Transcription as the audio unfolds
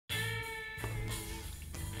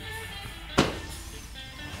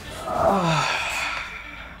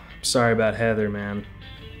Sorry about Heather, man.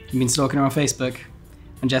 You've been stalking her on Facebook.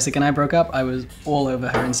 When Jessica and I broke up, I was all over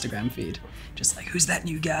her Instagram feed. Just like, who's that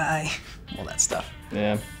new guy? All that stuff.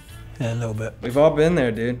 Yeah. Yeah, a little bit. We've all been there,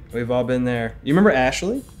 dude. We've all been there. You remember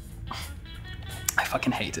Ashley? I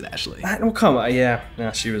fucking hated Ashley. Well, come on. Yeah.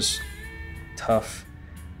 No, she was tough.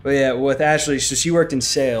 But yeah, with Ashley, so she worked in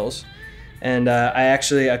sales. And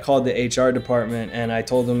I called the HR department and I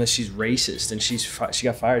told them that she's racist and she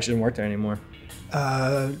got fired. She didn't work there anymore.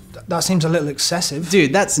 That seems a little excessive.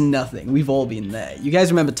 Dude, that's nothing. We've all been there. You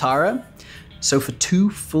guys remember Tara? So for 2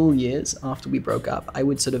 full years after we broke up, I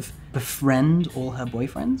would sort of befriend all her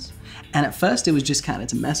boyfriends. And at first it was just kind of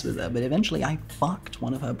to mess with her, but eventually I fucked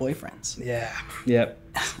one of her boyfriends. Yeah. Yep.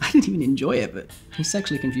 I didn't even enjoy it, but I'm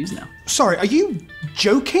sexually confused now. Sorry, are you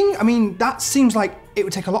joking? I mean, that seems like it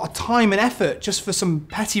would take a lot of time and effort just for some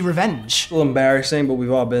petty revenge. A little embarrassing, but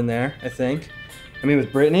we've all been there, I think. I mean,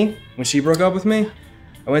 with Brittany, when she broke up with me,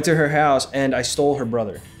 I went to her house and I stole her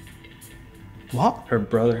brother. What? Her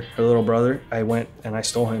brother, her little brother. I went and I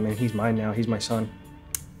stole him and he's mine now. He's my son.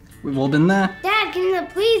 We've all been there. Dad, can you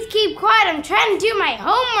please keep quiet? I'm trying to do my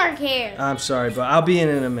homework here. I'm sorry, but I'll be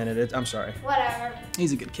in a minute. I'm sorry. Whatever.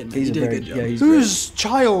 He's a good kid, man. He's He did a good job. Yeah, he's Whose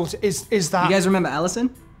child is that? You guys remember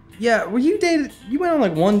Allison? Yeah, well, you went on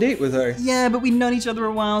like 1 date with her. Yeah, but we've known each other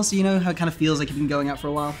a while, so you know how it kind of feels like you've been going out for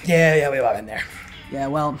a while? Yeah, we've all been there. Yeah,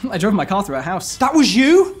 well, I drove my car through her house. That was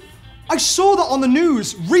you? I saw that on the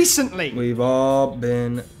news recently. We've all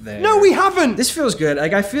been there. No, we haven't. This feels good.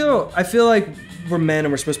 Like I feel like we're men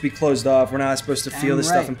and we're supposed to be closed off. We're not supposed to feel this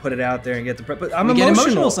stuff and put it out there and get the. But I'm get emotional.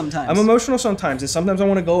 emotional sometimes. I'm emotional sometimes, and sometimes I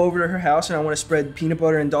want to go over to her house and I want to spread peanut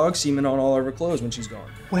butter and dog semen on all of her clothes when she's gone.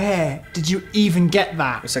 Where did you even get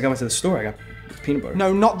that? It's like I went to the store. I got peanut butter.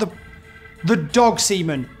 No, not the dog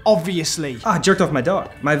semen, obviously. I jerked off my dog.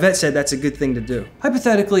 My vet said that's a good thing to do.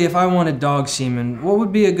 Hypothetically, if I wanted dog semen, what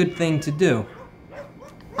would be a good thing to do?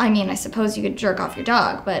 I mean, I suppose you could jerk off your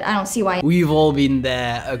dog, but I don't see why. We've all been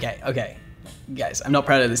there. Okay. Guys, I'm not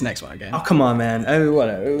proud of this next one, okay? Oh, come on, man. I mean,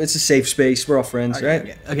 whatever. It's a safe space. We're all friends,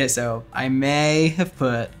 right? Okay, so I may have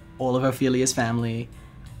put all of Ophelia's family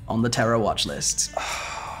on the terror watch list.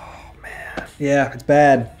 Oh, man. Yeah, it's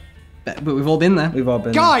bad. But we've all been there. We've all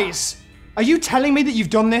been there. Guys, are you telling me that you've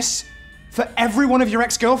done this for every one of your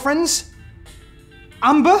ex-girlfriends?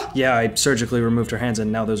 Amber? Yeah, I surgically removed her hands and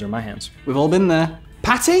now those are my hands. We've all been there.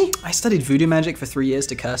 Patty? I studied voodoo magic for 3 years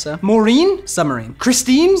to curse her. Maureen? Submarine.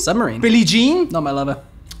 Christine? Submarine. Billie Jean? Not my lover.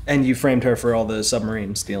 And you framed her for all the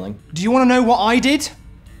submarine stealing. Do you want to know what I did?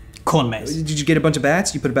 Corn maze. Did you get a bunch of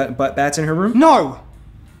bats? You put bats in her room? No.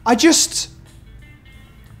 I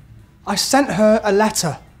sent her a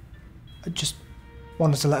letter. I just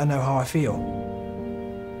wanted to let her know how I feel.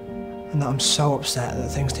 And that I'm so upset that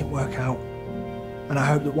things didn't work out. And I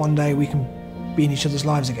hope that one day we can be in each other's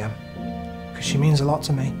lives again. Because she means a lot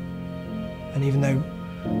to me. And even though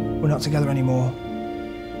we're not together anymore,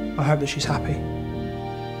 I hope that she's happy.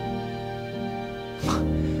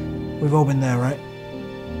 We've all been there, right?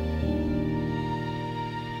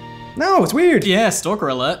 No, it's weird. Yeah, stalker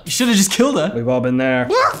alert. You should have just killed her. We've all been there.